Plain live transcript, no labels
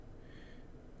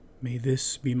May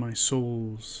this be my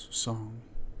soul's song.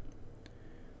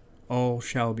 All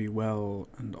shall be well,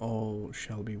 and all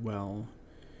shall be well,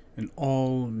 and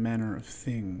all manner of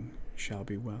thing shall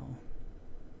be well.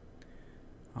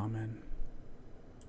 Amen.